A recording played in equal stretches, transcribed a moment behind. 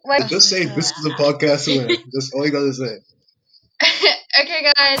Wait, Just say this is the podcast where. That's all you gotta say. Okay,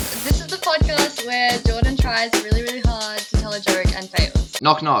 guys, this is the podcast where Jordan tries really, really hard to tell a joke and fails.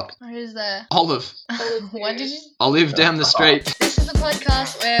 Knock, knock. Who's there? Olive. What did you? Olive down the street. This is the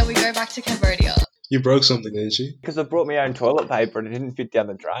podcast where we go back to Cambodia. You broke something, didn't you? Because I brought my own toilet paper and it didn't fit down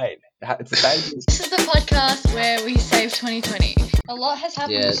the drain. It's the same. This is the podcast where we save 2020. A lot has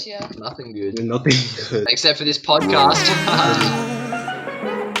happened this year. Nothing good. You're nothing good. Except for this podcast.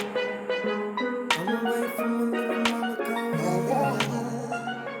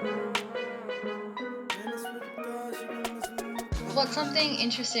 What's something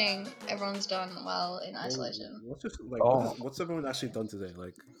interesting everyone's done while in isolation? What's everyone actually done today?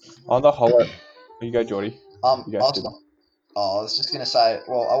 Like, On the whole, here you go, Geordie. I You guys was just gonna say.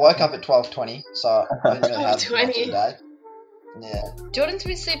 Well, I woke up at 12:20, so I didn't really have much of a 12:20. day. Yeah. Jordan's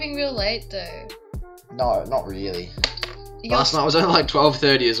been sleeping real late though. No, not really. Last night was only like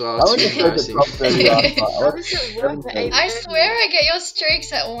 12:30 as well. I went to It's sleep at embarrassing. 12:30 last night. I was at work at 8:30. I swear I get your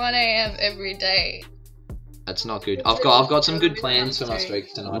streaks at 1 a.m. every day. That's not good. I've got some good plans for my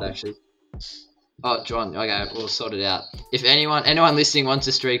streaks tonight actually. Oh, John. Okay, we'll sort it out. If anyone listening wants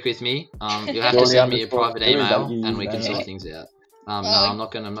to streak with me, you'll have to send me a private email and we can sort things out. No, I'm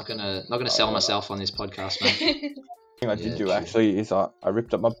not gonna sell myself on this podcast, mate. The thing I did do actually is I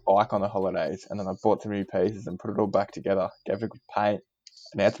ripped up my bike on the holidays and then I bought some new pieces and put it all back together, gave it a good paint.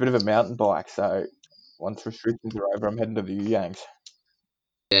 And now it's a bit of a mountain bike, so once restrictions are over, I'm heading to the U Games.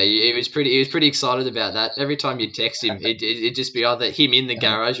 Yeah, he was pretty excited about that. Every time you text him, it'd just be either him in the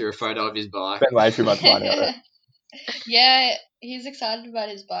garage or a photo of his bike. Spent way too much money on it. Yeah, he's excited about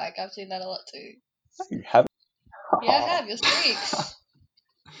his bike. I've seen that a lot too. You have Yeah, I have. Your streaks.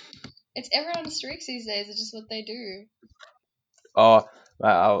 It's everyone's streaks these days. It's just what they do. Oh, mate,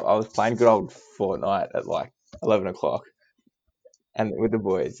 I was playing good old Fortnite at like 11 o'clock and with the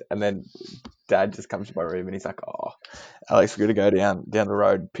boys, and then Dad just comes to my room and he's like, "Oh, Alex, we're gonna go down the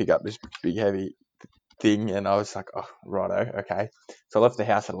road, pick up this big heavy thing," and I was like, "Oh, righto, okay." So I left the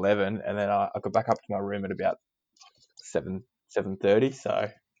house at 11, and then I got back up to my room at about 7:30. So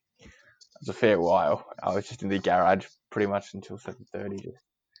it was a fair while. I was just in the garage pretty much until 7:30, just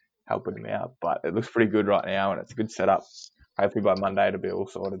helping him out. But it looks pretty good right now, and it's a good setup. Hopefully by Monday it'll be all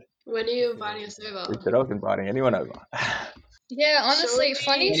sorted. When are you inviting us over? We said I was inviting anyone over. Yeah, honestly,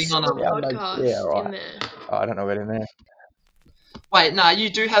 Shall funny. we Getting on a podcast yeah, right. in there? Oh, I don't know where in there. Wait, no, you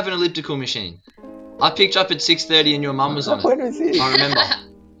do have an elliptical machine. I picked up at 6:30 and your mum was on it. When was this? I remember.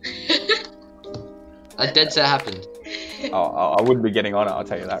 That dead set happened. Oh, I wouldn't be getting on it, I'll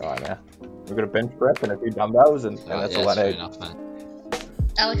tell you that right now. We've got a bench press and a few dumbbells, and that's all I fair need. enough, man.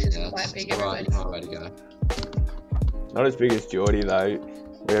 Alex is Yeah, quite that's big, the right everybody. way to go. Not as big as Geordie though.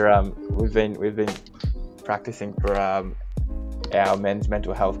 We've been practicing for our men's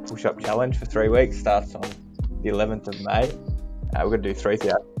mental health push-up challenge for 3 weeks. Starts on the 11th of May. We're going to do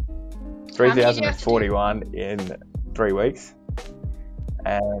 3,041 in 3 weeks,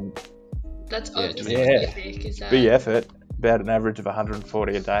 and That's Yeah, obviously yeah. big, is that? big effort. About an average of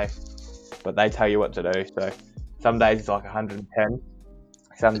 140 a day, but they tell you what to do. So some days it's like 110.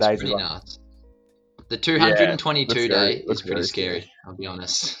 Some That's days pretty it's like, nuts. The 222 Yeah, day that's is pretty very scary, scary. I'll be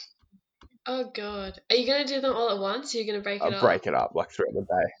honest. Oh god. Are you gonna do them all at once? Or are you gonna break it I'll up? break it up like throughout the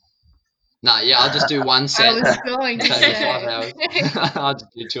day. Nah, yeah, I'll just do one I set. was going to Take me 5 hours. say. I'll just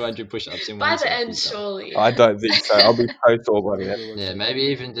do 200 push-ups in By one the set. end, Peace out. surely. I don't think so. I'll be so sore by the end. Yeah, maybe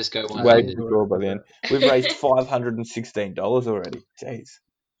even just go Way one-handed. too sore by the end. We've raised $516 already. Jeez,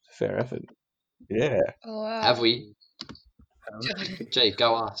 fair effort. Yeah. Oh, wow. Have we? Gee,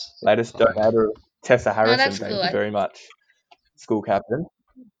 go us. Latest donator, Tessa Harrison. that's Thank cool. you very much. School captain.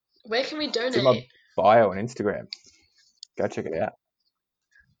 Where can we It's in donate? my bio on Instagram. Go check it out.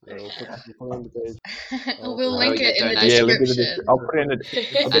 We'll link we it get in the donations. Yeah, look at the. description. I'll put it in the.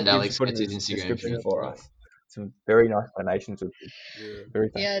 I'll get And you Alex to put it puts in his the Instagram description shit. for us. Some very nice donations. Very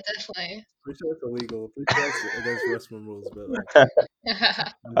thankful. Yeah, definitely. Pretty sure it's illegal. Pretty sure it's against restaurant rules, but like,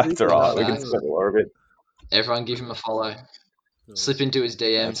 That's alright. We can Nice. split the war a bit. Everyone give him a follow. Slip into his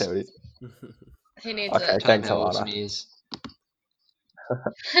That's DMs. how it is. He needs Okay, it. Tell him thanks, how awesome Alana. he is.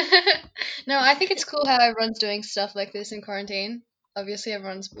 No, I think it's cool how everyone's doing stuff like this in quarantine. Obviously,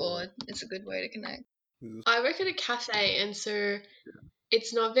 everyone's bored. It's a good way to connect. I work at a cafe, and so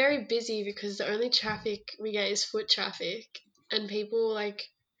it's not very busy because the only traffic we get is foot traffic, and people like,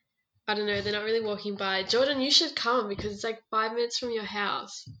 I don't know, they're not really walking by. Jordan, you should come because it's like 5 minutes from your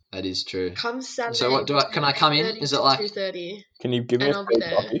house. That is true. Come Saturday. So what can I come in? Is it like 2:30? Can you give me And a I'll be free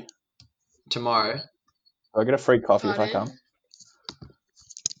there. coffee? tomorrow? Do I get a free coffee if I Pardon? come?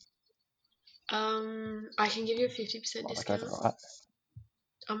 I can give you a 50% Oh, discount. that's alright.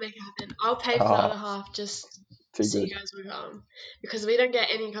 I'll make it happen. I'll pay for the other half just Too so good. you guys will come because we don't get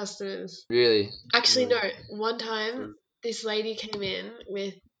any customers. Really? Actually, no. Yeah. One time, this lady came in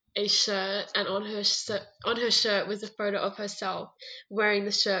with a shirt, and on her shirt was a photo of herself wearing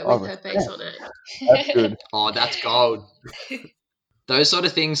the shirt Oh, with her face respect. on it. That's good. Oh, that's gold. Those sort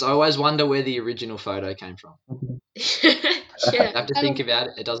of things, I always wonder where the original photo came from. You Yeah. have to think about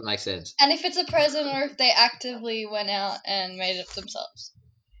it. It doesn't make sense. And if it's a present or if they actively went out and made it themselves.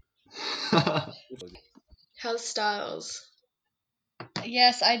 How's Styles?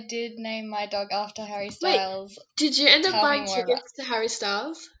 Yes, I did name my dog after Harry Styles. Did you end up Tell me buying more tickets to Harry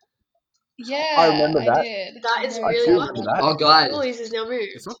Styles? Yeah, I remember I that. did. That I'm is very I really do proud of remember that. that. Oh, guys. Woolies is now moved.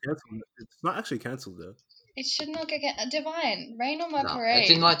 It's not cancelled. It's not actually cancelled though. It should not get Divine. Rain on my No, parade. it's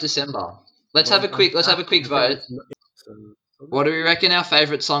in like December. Let's have a Well, quick I'm vote. So, What do we reckon our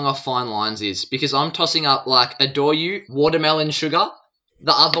favourite song off Fine Lines is? Because I'm tossing up like Adore You, Watermelon Sugar,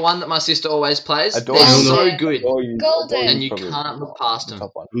 the other one that my sister always plays. Adore They're You. so Golden. good. Golden. And you probably can't look past the them.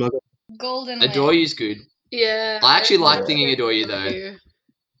 top one. I'm not Golden Adore Land. You's good. Yeah. I actually like Yeah. singing Adore You though.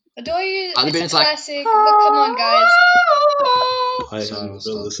 Adore You Other is a bands like- classic, but come on, guys. I So haven't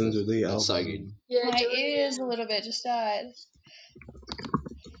really listened to the album. That's so good. Yeah, My Jordan, ears a little bit just died.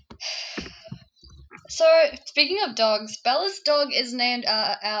 So, speaking of dogs, Bella's dog is named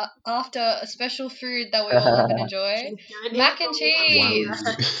after a special food that we all love and enjoy. Mac and cheese.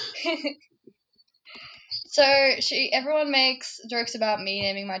 So everyone makes jokes about me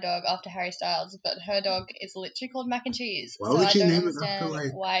naming my dog after Harry Styles, but her dog is literally called Mac and Cheese. Why so would I you don't name it understand after,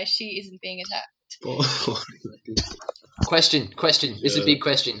 like- why she isn't being attacked. Question. This is a Yeah. big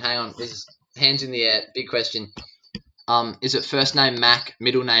question. Hang on. This is hands in the air. Big question. Is it first name Mac,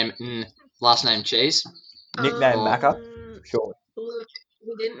 middle name last name Cheese? Nickname Oh. Macca? Sure. Look,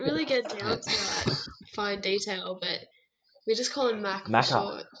 we didn't really get down to that fine detail, but we just call him Mac for Macca.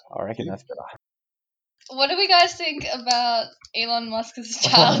 short. I reckon that's better. What do we guys think about Elon Musk's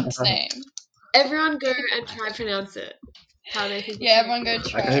child's name? Everyone go and try and pronounce it. How they think. Yeah, everyone go I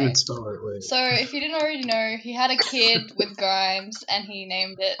try. can't even spell it. Wait. So, if you didn't already know, he had a kid with Grimes, and he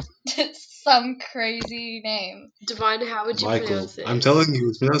named it some crazy name. Divine, how would you Michael. pronounce it? I'm telling you,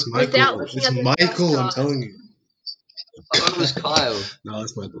 it's pronounced Michael. Without looking It's at the Michael. first I'm part. telling you. I thought it was Kyle. No,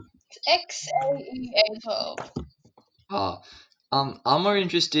 it's Michael. XAEA12. Oh. I'm more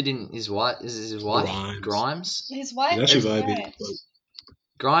interested in his wife. Is his wife Grimes. His wife It's is actually Grimes. vibey. But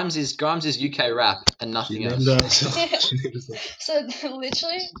Grimes is UK rap and she nothing named else. herself. She named herself. So,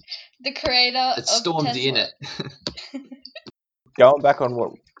 literally, the creator It's of Stormzy Tesla. in it. Going back on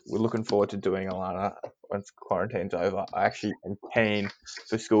what we're looking forward to doing, Alana, once quarantine's over, I actually am keen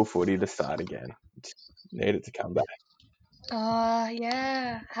for school footy to start again. Need it to come back. Oh,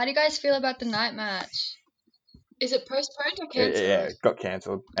 yeah. How do you guys feel about the night match? Is it postponed or Yeah, cancelled? it got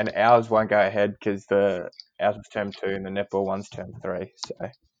cancelled. And ours won't go ahead because ours was term 2 and the netball one's term 3. So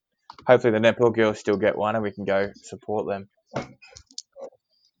hopefully the netball girls still get one and we can go support them.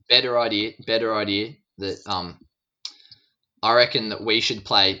 Better idea. That I reckon that we should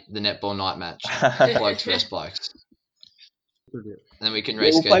play the netball night match. Blokes versus blokes. And then we can Yeah,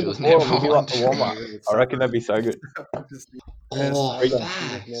 we'll play reschedule the before and we'll netball do one. like the warm-up. I reckon that'd be so good. Oh,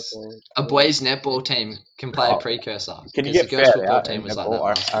 facts. A boys netball team can play a precursor. Can you 'cause get the girls fouled football out team in was like netball? that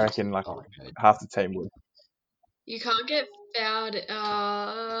last I year. reckon like Oh, okay. half the team would. You can't get fouled.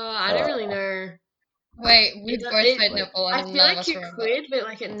 I don't really know. Wait, we It- both it- played wait. netball I and feel none of like us you remember. could, but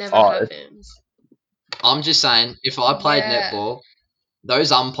like it never Oh, happens. I'm just saying, if I played Yeah. netball,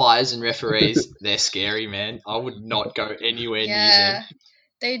 those umpires and referees, they're scary, man. I would not go anywhere near Yeah, them.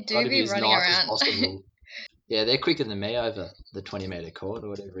 they Try do to be be as running nice as around. possible. Yeah, they're quicker than me over the 20-meter court or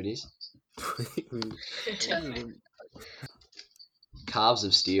whatever it is. Calves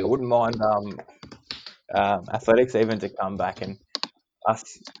of I steel. wouldn't mind athletics even to come back and us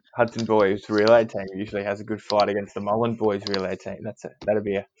Hudson boys relay team usually has a good fight against the Mullen boys relay team. That'd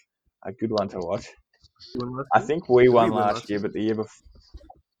be a good one to watch. I think we won last year, but the year before,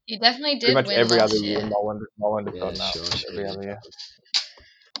 You definitely did pretty much win every last other year. year, Mullen has Yeah, gotten up sure, every yeah. other year.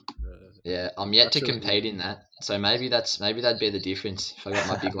 Yeah, I'm yet to Actually, compete in that. So maybe that'd be the difference if I got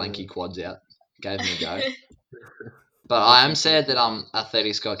my big lanky quads out, gave them a go. But I am sad that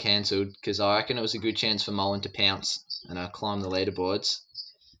athletics got cancelled because I reckon it was a good chance for Mullen to pounce and climb the leaderboards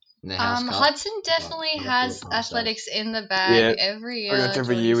in the House Cup. Hudson definitely Well, has we'll pass that. athletics in the bag Yeah, every Pretty year. much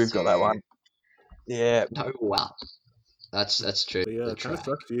every year we've got that one. Yeah, No, wow, that's true. But yeah, The it kind of track.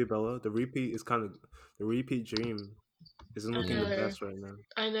 sucks for you, Bella. The repeat dream isn't looking the know. best right now.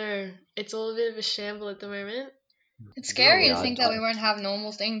 I know. It's all a bit of a shamble at the moment. It's scary Yeah, to think I- that we won't have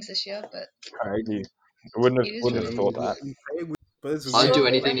normal things this year, but crazy. I wouldn't It is have what it thought is. that. We say we But it's I'd weird, do though.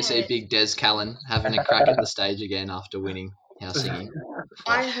 anything to see Okay. Big Des Callan having a crack at the stage again after winning house singing.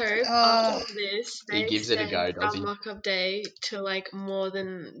 I hope after this He they gives it a extend go, our does he? mock-up day to like more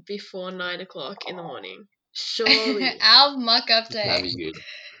than before 9 o'clock in the morning. Surely. Our muck-up That'd day. be good.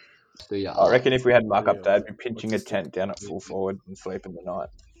 Do your I reckon if we had muck up, Yeah, Dad, I'd be pitching a tent down at full forward and sleeping the night.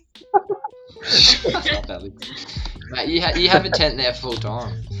 Shut up, Alex. Mate, you have a tent there full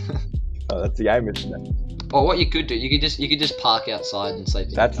time. Oh, that's the aim, isn't it? Or what you could do, you could just park outside and sleep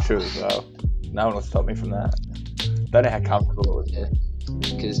in That's your car. true as well. No one will stop me from that. Don't know how comfortable it would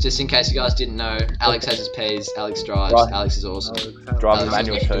be. Because just in case you guys didn't know, Alex has his P's, Alex drives, Right. Alex is awesome. Driving Alex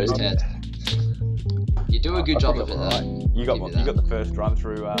manual is good too. as Ted. You do a good I job think of it I'm though. alright. You got Give you you got that. the first run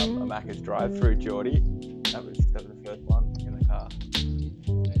through a Macca's drive through, Geordie. That was the first one in the car.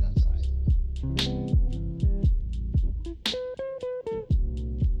 Do that, sorry.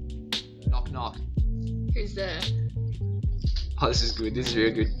 Knock knock. Who's there? Oh, this is good. This is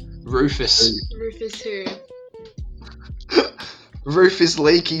real good. Rufus. Rufus who? Roof is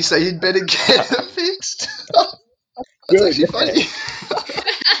leaky, so you'd better get it fixed. That's Good, actually yeah. funny.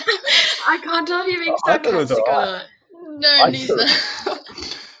 I can't tell if you're being I thought it was sarcastic or alright. not. No, I neither.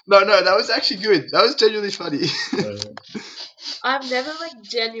 No, that was actually good. That was genuinely funny. I've never like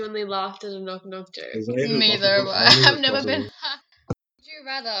genuinely laughed at a knock knock joke. Neither, but I've never been. Would you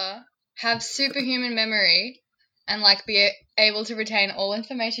rather have superhuman memory and like be able to retain all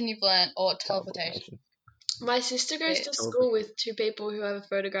information you've learned, or teleportation? My sister goes to school with two people who have a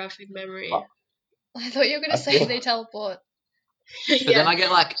photographic memory. I thought you were gonna I say feel- they teleport. But then I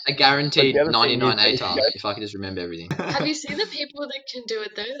get like a guaranteed But the other thing 99 is- ATAR if I could just remember everything. Have you seen the people that can do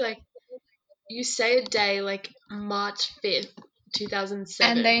it though? Like, you say a day like March 5th,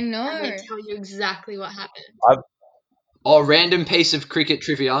 2007, And they and know. they tell you exactly what happened. Oh, random piece of cricket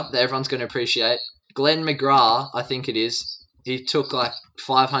trivia that everyone's going to appreciate. Glenn McGrath, I think it is, he took like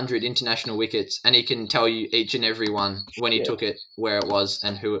 500 international wickets, and he can tell you each and every one when he Yeah. took it, where it was,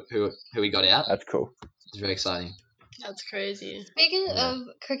 and who he got out. That's cool. It's very exciting. That's crazy. Speaking Yeah. of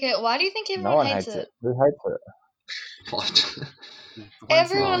cricket, why do you think No everyone one hates hates it? it. Who hates it? What?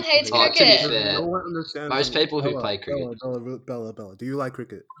 Everyone hates Oh, to be cricket. fair, No one understands. most people who play cricket. Bella, do you like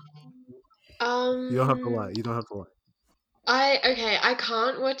cricket? Um, You don't have to lie. You don't have to lie. I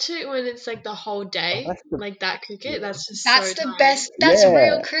can't watch it when it's like the whole day, that's the- like that cricket. That's just That's so the tiring. best. That's Yeah.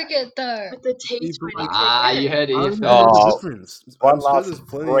 real cricket, though. But the T20 cricket. Ah, you heard it I here don't first. even know the Oh, difference. One I'm sure lasts there's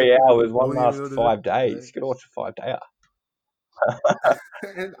plenty 3 of people hours, who one don't even lasts know the 5 days. difference, You gotta watch a 5-dayer. right?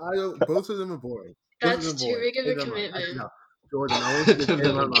 And I don't. Both of them are boring. Both of That's them too boring. big of a Hey, never mind. commitment. No, Jordan, I want you to change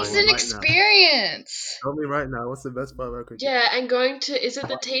my mind It's an right now. experience. Tell me right now, what's the best part about cricket? Yeah, and going to, is it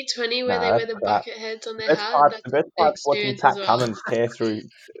the T20 where Nah, they wear that's the crap. bucket heads on their Best hat? part, That's the best an part's watching experience Pat as well. Cummins tear through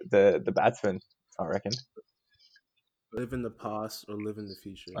the batsman, I reckon. Live in the past or live in the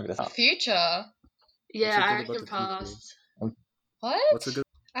future? I guess. Future. Yeah, What's so I good about reckon the future? past. What? What's a good?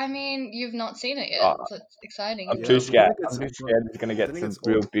 I mean, you've not seen it yet, Oh, so it's exciting. I'm Yeah, too but scared. then it gets I'm too old. scared there's gonna get Then it some gets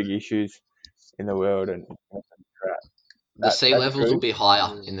real old. big issues in the world and crap. The sea That's levels true. will be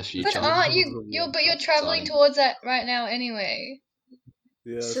higher in the But future. aren't you? You're traveling Exciting. towards that right now anyway.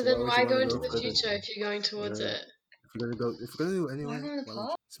 Yeah. So then would why you go wanna into the further? future if you're going towards Yeah. it? If you're gonna do it anyway. Why go in the why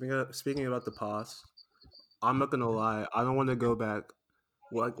would past? you? Speaking about the past, I'm not gonna lie. I don't want to go back.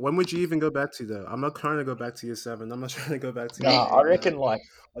 Like, when would you even go back to though? I'm not trying to go back to year 7. I'm not trying to go back to year Nah, 8, I reckon like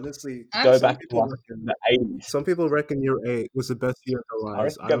honestly, go some back to people like reckon, the 80s. some people reckon year 8 was the best year of their I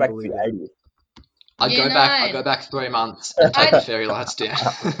lives. reckon I go don't back to believe the that. 80s. I'd Year go back. 9. I'd go back 3 months and take the I'd- fairy lights down.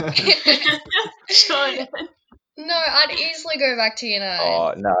 Jordan. No, I'd easily go back to year 9.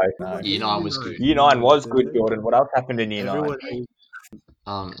 Oh no, Everyone no. hated Year 9 was good. Year 9 was didn't good, they? Jordan. What else happened in year 9? Everyone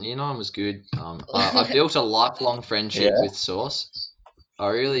hated. Year 9 was good. I built a lifelong friendship Yeah. with Source. I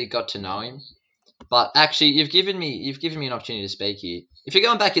really got to know him. But actually, you've given me an opportunity to speak here. If you're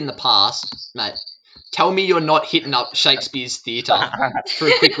going back in the past, mate, tell me you're not hitting up Shakespeare's theatre for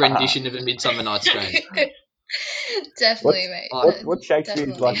a quick rendition of A Midsummer Night's Dream. Definitely, mate. What's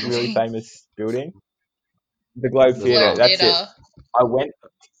Shakespeare's Definitely. like really famous building? The Globe The Theatre. Globe That's Theatre. it. I went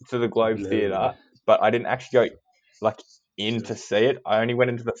to the Globe Yeah. Theatre, but I didn't actually go like in to see it. I only went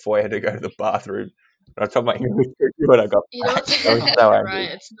into the foyer to go to the bathroom. And I told my English teacher when I got You know back. what's I was a so right? angry.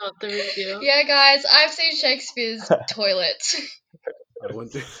 It's not the real deal. Yeah, guys, I've seen Shakespeare's toilets. I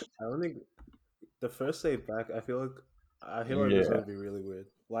went to, I don't think the first day back. I feel like it's Yeah. gonna be really weird.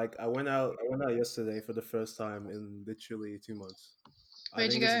 Like I went out yesterday for the first time in literally 2 months.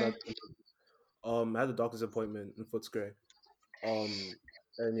 Where'd you it's go? I had a doctor's appointment in Footscray.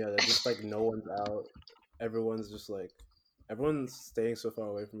 And yeah, they're just like no one's out. Everyone's just like everyone's staying so far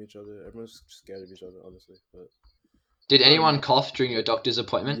away from each other. Everyone's scared of each other, honestly. But Did anyone cough during your doctor's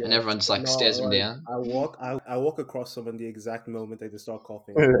appointment, and Yes. everyone just like No, stares them like, down? I walk across someone the exact moment they just start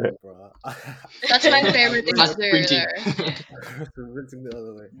coughing. I'm like, bro. That's my favorite thing to Like do. printing. Though. Rinsing the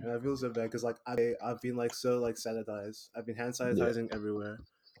other way, and I feel so bad because like I've been like so like sanitized. I've been hand sanitizing everywhere.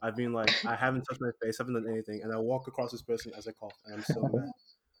 I've been like I haven't touched my face, haven't done anything, and I walk across this person as I cough, and I'm so mad.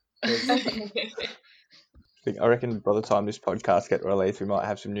 'Cause- I reckon by the time this podcast gets released, we might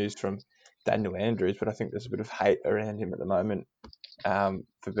have some news from Daniel Andrews, but I think there's a bit of hate around him at the moment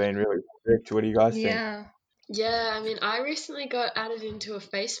for being really strict. What do you guys think? Yeah. Yeah, I mean, I recently got added into a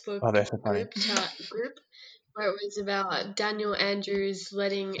Facebook Oh, that's so funny. group where it was about Daniel Andrews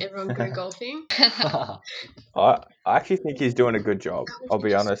letting everyone go golfing. I actually think he's doing a good job. I'll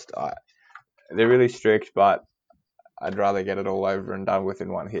be honest. They're really strict, but I'd rather get it all over and done with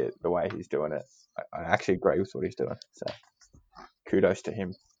in one hit the way he's doing it. I actually agree with what he's doing. So kudos to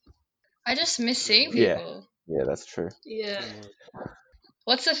him. I just miss seeing Yeah. people. Yeah, that's true. Yeah.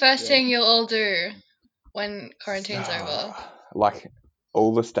 What's the first Yeah. thing you'll all do when quarantine's over? Like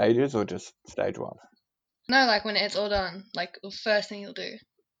all the stages or just stage one? No, like when it's all done. Like the first thing you'll do.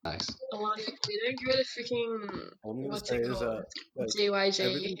 Nice. Alana, we don't go to freaking All I'm gonna what's say it is called? like GYG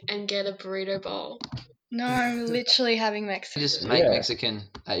everything- and get a burrito bowl. No, I'm literally having Mexican. Just make Yeah. Mexican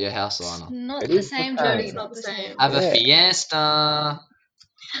at your house, Lana. Not It the is the same, same. Jody. It's not the same. Have a Yeah. fiesta.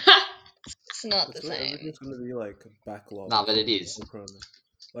 It's not the that's why same. everything's gonna be like backlogged. Nah, but it is. for Corona.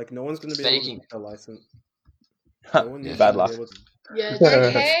 Like no one's gonna be Speaking- able to get a license. No one needs Bad to luck. Be able to, Yeah,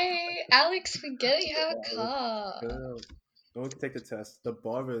 Okay, Alex, we get it. You have a car. no one can take the test. The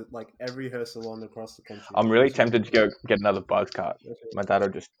barber, like every hair salon across the country. I'm really tempted to go get another buzz cut. My dad will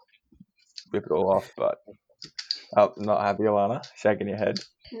just rip it all off, but not happy, Alana. Shaking your head.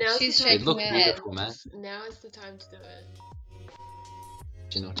 Now's She's the You time. shaking look her head. beautiful, man. Now is the time to do it.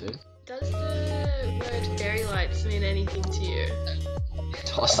 Do you know too? Does the word fairy lights mean anything to you?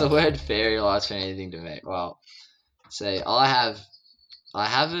 Toss the word fairy lights for anything to me. Well, say I have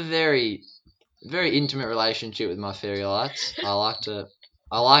a very intimate relationship with my fairy lights. I like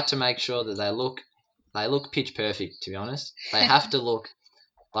to make sure that they look pitch perfect. To be honest, they have to look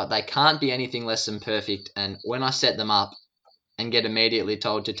like they can't be anything less than perfect. And when I set them up and get immediately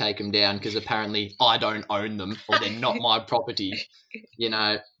told to take them down because apparently I don't own them or they're not my property, you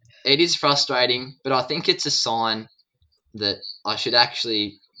know, it is frustrating. But I think it's a sign that I should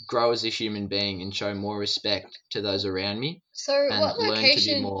actually grow as a human being and show more respect to those around me So, and what learn to be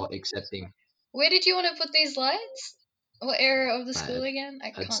location? more accepting. Where did you want to put these lights? What area of the Mate, school again?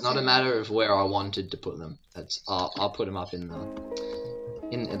 I can't It's not a remember. matter of where I wanted to put them. I'll put them up in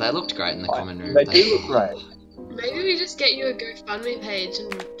the. They looked great in the common room. They do look great. Maybe we just get you a GoFundMe page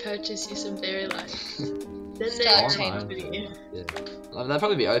and purchase you some fairy lights. Then Start they changing. change Yeah. They'll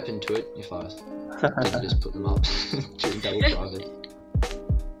probably be open to it if I did just put them up during double private.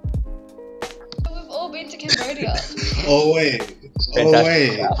 But we've all been to Cambodia. Oh wait. Oh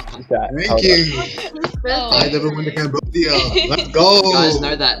wait. Thank you. Oh. I never went to Cambodia. Let's go. You guys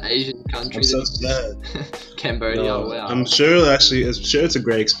know that Asian country, I'm so sad. Cambodia. No, Wow. I'm sure it's a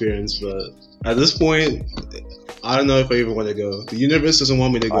great experience, but at this point, I don't know if I even want to go. The universe doesn't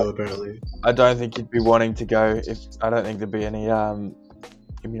want me to go, apparently. I don't think you'd be wanting to go I don't think there'd be any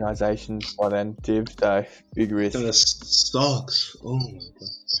immunisations by then, Tib, so big risk. Kind of sucks. Oh my god.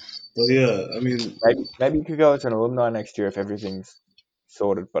 But yeah, I mean, Maybe you could go as an alumni next year if everything's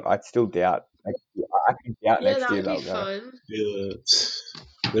sorted, but I still doubt. I can doubt Yeah, next that year would they'll be go. fun. yeah,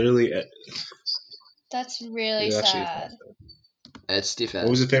 literally, That's really it actually is sad. sad. It's stiff What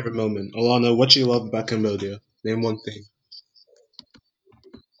was your favorite moment? Alana, what you love about Cambodia? Name one thing.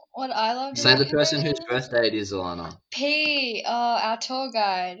 What I loved Say about the person whose Cambodia? birthday it is, Alana. P, our tour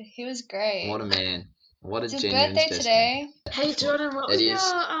guide. He was great. What a man. What a It's his genuine birthday specimen. today. Hey Jordan, what It was is. your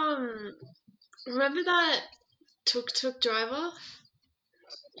remember that tuk-tuk driver?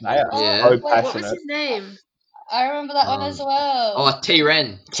 They are Yeah. so Wait, What was passionate. his name? I remember that one as well. Oh,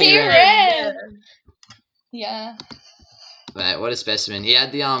 T-Ren. T-Ren! Yeah. Mate, what a specimen. He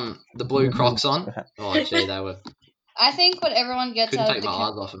had the blue Crocs on. Oh, gee, they were. I think what everyone gets Couldn't out take of, my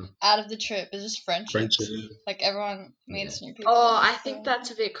eyes off him. out of the trip is just friendships. Friendship. Like everyone meets new people. Oh, I think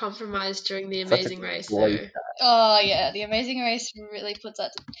that's a bit compromised during the Such a Amazing Race, boy. though. Oh yeah, the Amazing Race really puts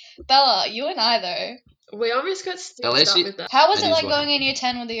that. Bella, you and I though. We almost got stitched At least up you- with that. How was That it is like what going in year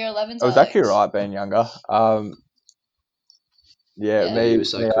 10 with the year 11s? I was actually right being younger. Yeah, Yeah. me, You were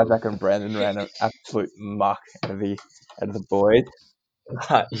so cool. Isaac and Brandon ran an absolute muck out of the boys.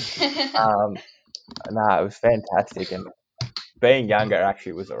 But nah, it was fantastic, and being younger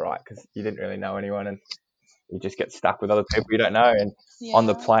actually was alright because you didn't really know anyone, and You just get stuck with other people you don't know. And on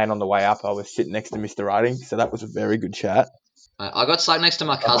the Yeah. plane on the way up, I was sitting next to Mr. Writing, so that was a very good chat. I got stuck next to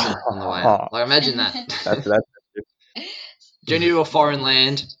my cousin on the way up. Like, imagine that. That's Journey to a foreign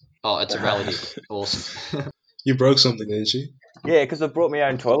land. Oh, it's a relative. Awesome. You broke something, didn't you? yeah, because I brought my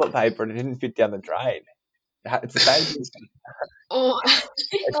own toilet paper and it didn't fit down the drain. It's the same thing. Oh,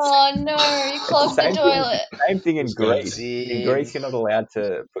 Oh no, you clogged the same thing. toilet. Same thing in It's Greece. crazy. In Greece, you're not allowed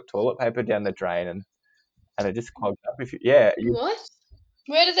to put toilet paper down the drain, and it just clogs up. If you what?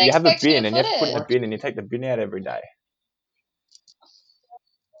 Where do they have a expect you bin, to and you put have to put it in a it? bin, and you take the bin out every day.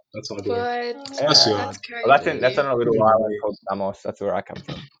 That's my boy. But That's your- that's crazy. Well, that's on a little Yeah. island called Samos. That's where I come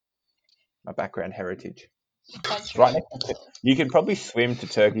from. My background heritage. That's Right right. next to You can probably swim to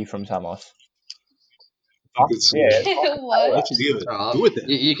Turkey from Samos. You could swim. Yeah. What? Why don't you do it? Alright, Do it then.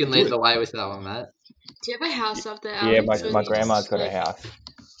 You can Do lead it. the way with that one, mate. Do you have a house up there, Yeah, Alex? or my you grandma's just, got a like, house.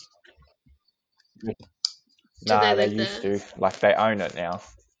 Do Nah, they they live used there? to. Like, they own it now,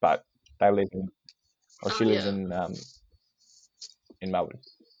 but they live in. Well, she Oh, lives yeah. in Melbourne.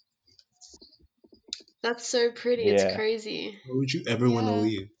 That's so pretty. Yeah. It's crazy. Why would you ever want to Yeah.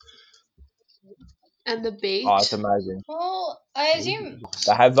 leave? And the beach. Oh, it's amazing. Well, I assume.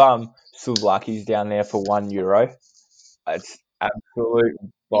 They have souvlaki's down there for €1. It's absolute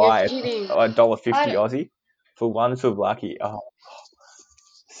buy. You're kidding. $1.50 I don't- Aussie for one souvlaki. Oh,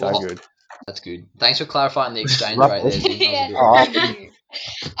 so Wow. good. That's good. Thanks for clarifying the exchange Rough- rate there, Zing. That was a Yeah, bit- Oh. thank you.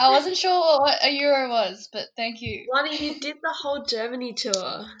 I wasn't sure what a euro was, but thank you. Lonnie, you did the whole Germany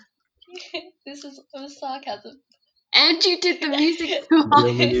tour. This is it was sarcasm. And you did the music tour.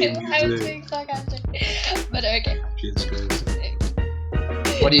 Germany I was music. being sarcastic, but okay. Jesus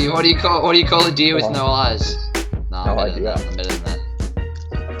Christ. What do you call a deer with Come on. no eyes? No, No I'm better idea. than that. I'm better than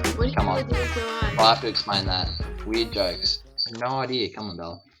that. What do you Come call on. it with no eyes? I'll have to explain that. Weird jokes. No idea. Come on,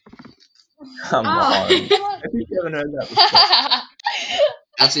 Belle. Come Oh. on. I think you haven't heard that before.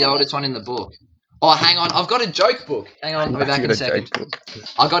 That's the oldest one in the book. Oh, hang on. I've got a joke book. Hang on. I'll be back You in a got a second. joke book.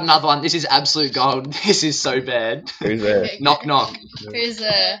 I got another one. This is absolute gold. This is so bad. Who's there? Okay, Knock, knock. Who's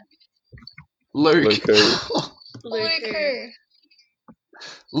Luke. Luke who? Luke. Luke?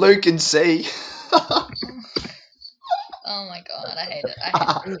 Luke and C. Oh my god, I hate it.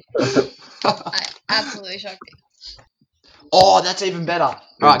 I hate it. I absolutely shocked me. Oh, that's even better.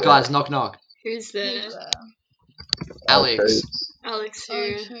 Alright, guys. Knock, knock. Who's there? Who's Alex. Alex who?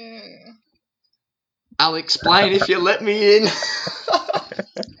 Okay. I'll explain if you let me in.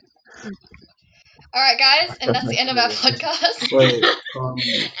 Alright, guys, and that's the end of our podcast. Wait,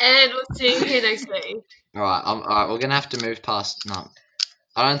 And we'll see you here next week. Alright, we're gonna have to move past. No,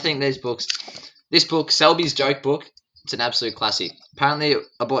 I don't think these books. This book, Selby's joke book, it's an absolute classic. Apparently,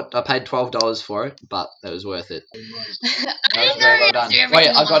 I paid $12 for it, but it was worth it. I That was didn't very know well done. to do Wait,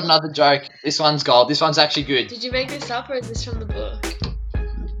 everything I got wrong. another joke. This one's gold. This one's actually good. Did you make this up or is this from the book?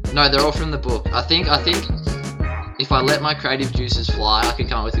 No, they're all from the book. I think if I let my creative juices fly, I can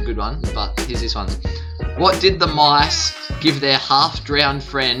come up with a good one. But here's this one. What did the mice give their half-drowned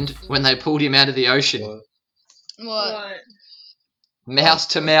friend when they pulled him out of the ocean? what? What?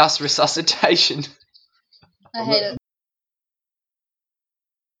 Mouse-to-mouse resuscitation. I hate it.